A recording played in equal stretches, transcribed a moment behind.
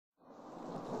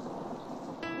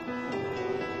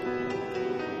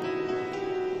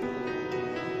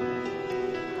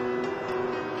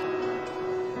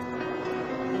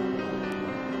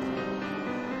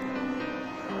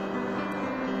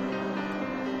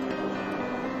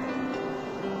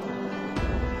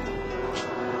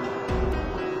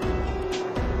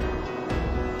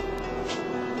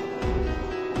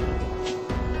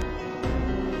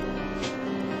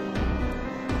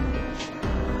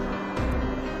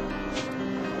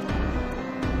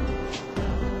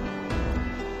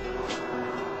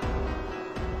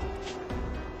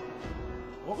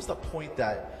point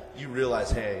that you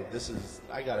realize, hey,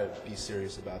 I got to be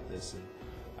serious about this, and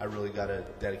I really got to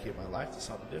dedicate my life to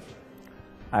something different?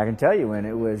 I can tell you when.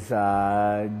 It was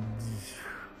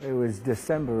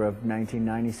December of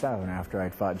 1997 after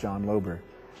I'd fought John Lober.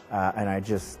 And I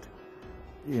just,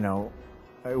 you know,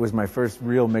 it was my first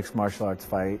real mixed martial arts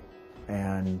fight,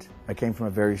 and I came from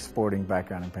a very sporting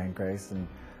background in Pancrase, and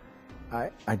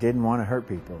I didn't want to hurt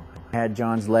people. I had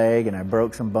John's leg, and I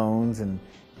broke some bones, and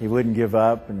he wouldn't give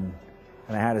up, and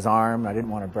I had his arm, and I didn't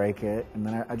want to break it. And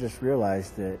then I just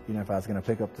realized that, you know, if I was going to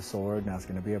pick up the sword and I was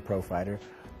going to be a pro fighter,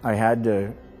 I had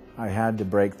to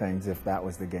break things if that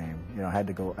was the game. You know,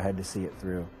 I had to see it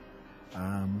through.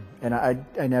 And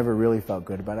I never really felt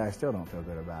good about it. I still don't feel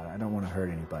good about it. I don't want to hurt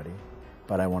anybody,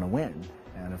 but I want to win.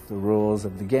 And if the rules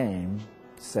of the game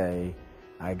say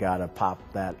I gotta pop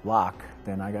that lock,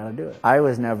 then I gotta do it. I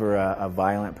was never a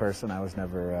violent person. I was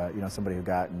never, you know, somebody who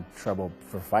got in trouble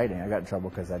for fighting. I got in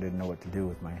trouble because I didn't know what to do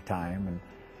with my time, and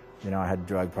you know, I had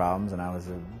drug problems, and I was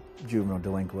a juvenile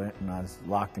delinquent, and I was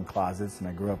locked in closets, and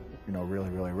I grew up, you know, really,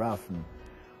 really rough. And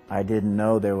I didn't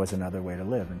know there was another way to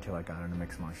live until I got into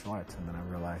mixed martial arts, and then I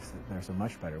realized that there's a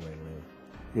much better way to live.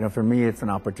 You know, for me, it's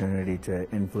an opportunity to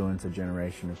influence a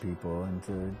generation of people and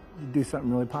to do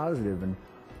something really positive. And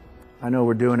I know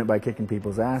we're doing it by kicking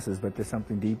people's asses, but there's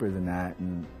something deeper than that.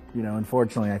 And, you know,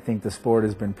 unfortunately, I think the sport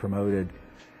has been promoted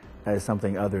as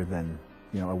something other than,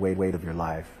 you know, a weight of your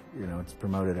life. You know, it's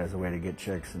promoted as a way to get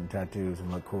chicks and tattoos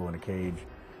and look cool in a cage.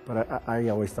 But I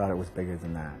always thought it was bigger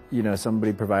than that. You know,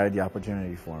 somebody provided the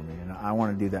opportunity for me, and I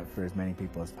want to do that for as many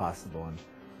people as possible. And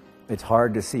it's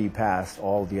hard to see past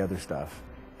all the other stuff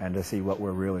and to see what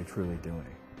we're really, truly doing.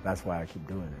 That's why I keep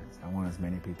doing it. I want as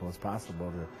many people as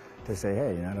possible to say,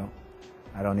 hey, you know,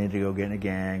 I don't need to go get in a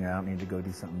gang. I don't need to go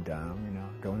do something dumb. You know,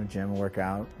 go in the gym and work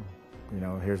out. You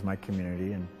know, here's my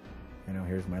community, and, you know,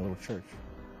 here's my little church.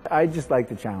 I just like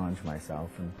to challenge myself,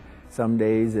 and some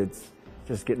days it's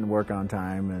just getting to work on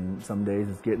time, and some days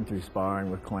it's getting through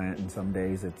sparring with Clint, and some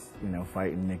days it's, you know,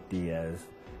 fighting Nick Diaz.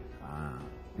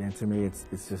 And to me,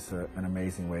 it's just an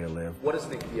amazing way to live. What does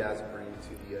Nick Diaz bring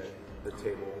to the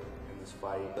table in this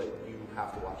fight that you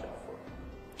have to watch out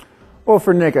for? Well,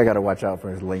 for Nick, I got to watch out for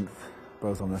his length,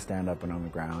 both on the stand-up and on the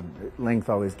ground. Length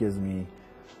always gives me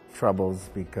troubles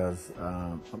because,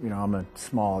 you know, I'm a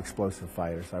small, explosive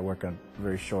fighter, so I work on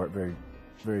very short,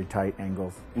 very tight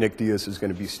angles. Nick Diaz is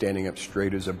going to be standing up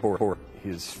straight as a board.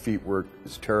 His feet work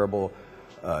is terrible.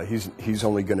 He's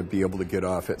only going to be able to get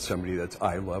off at somebody that's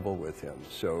eye level with him.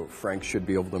 So Frank should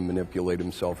be able to manipulate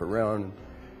himself around.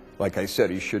 Like I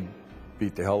said, he should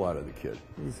beat the hell out of the kid.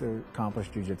 He's an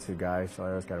accomplished jiu-jitsu guy, so I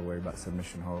always got to worry about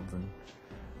submission holds. And,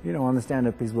 you know, on the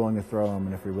stand-up, he's willing to throw him,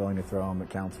 and if you're willing to throw him, it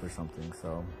counts for something.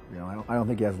 So, you know, I don't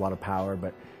think he has a lot of power,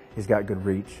 but he's got good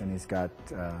reach, and he's got,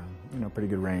 you know, pretty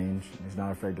good range. He's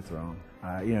not afraid to throw him.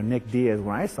 You know, Nick Diaz,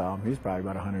 when I saw him, he was probably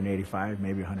about 185,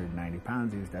 maybe 190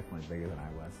 pounds. He was definitely bigger than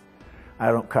I was.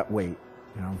 I don't cut weight.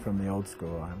 You know, I'm from the old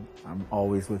school. I'm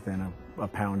always within a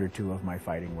pound or two of my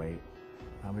fighting weight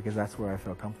because that's where I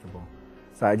feel comfortable.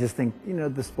 So I just think, you know,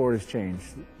 the sport has changed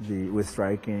with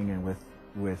striking and with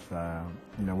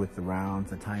you know, with the rounds,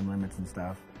 the time limits and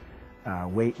stuff.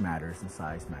 Weight matters and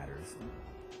size matters.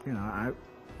 You know,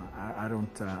 I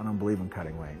don't believe in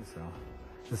cutting weight, so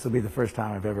this will be the first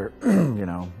time I've ever, you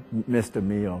know, missed a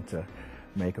meal to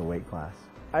make a weight class.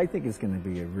 I think it's going to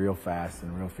be a real fast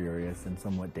and real furious and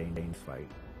somewhat dangerous fight.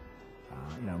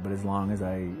 You know, but as long as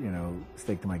I, you know,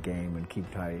 stick to my game and keep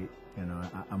tight, you know,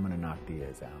 I'm going to knock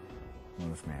Diaz out. I'm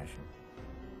going to smash him.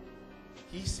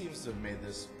 He seems to have made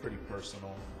this pretty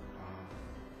personal.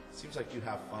 Seems like you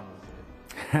have fun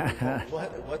with it.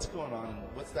 What's going on?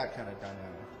 What's that kind of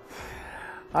dynamic?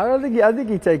 I think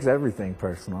he takes everything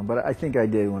personal, but I think I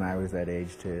did when I was that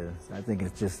age too. So I think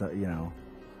it's just, you know,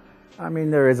 I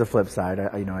mean, there is a flip side.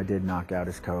 You know, I did knock out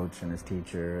his coach and his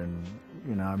teacher, and,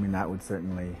 you know, I mean, that would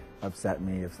certainly upset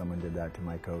me if someone did that to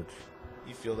my coach.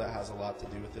 You feel that has a lot to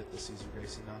do with it, the Cesar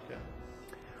Gracie knockout?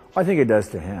 I think it does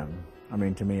to him. I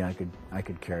mean, to me, I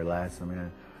could care less. I mean,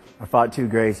 I fought two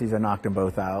Gracies. I knocked them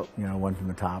both out, you know, one from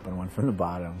the top and one from the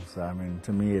bottom. So, I mean,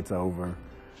 to me, it's over.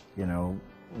 You know,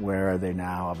 where are they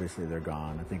now? Obviously, they're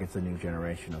gone. I think it's a new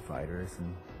generation of fighters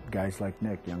and guys like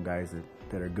Nick, young guys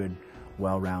that are good,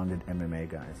 well-rounded MMA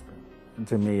guys. But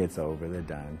to me, it's over. They're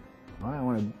done. Well, I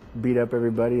want to beat up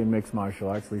everybody in mixed martial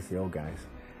arts, at least the old guys.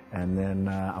 And then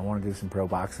I want to do some pro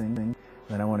boxing.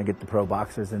 Then I want to get the pro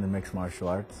boxers into mixed martial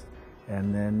arts.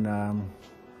 And then,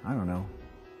 I don't know.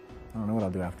 I don't know what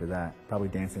I'll do after that. Probably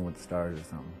Dancing with the Stars or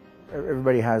something.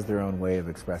 Everybody has their own way of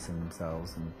expressing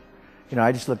themselves. And, you know,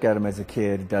 I just look at him as a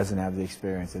kid who doesn't have the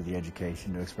experience or the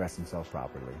education to express himself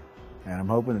properly. And I'm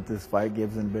hoping that this fight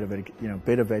gives him a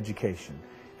bit of education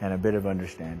and a bit of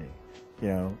understanding.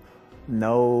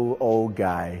 No old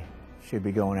guy should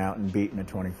be going out and beating a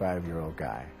 25-year-old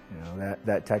guy.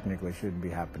 That technically shouldn't be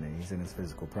happening. He's in his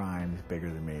physical prime. He's bigger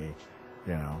than me.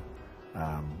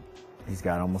 He's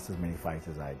got almost as many fights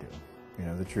as I do.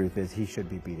 The truth is he should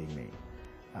be beating me.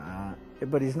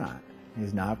 But he's not.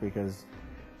 He's not, because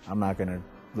I'm not going to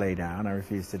lay down. I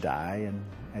refuse to die. And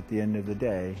at the end of the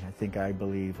day, I think I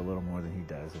believe a little more than he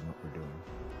does in what we're doing.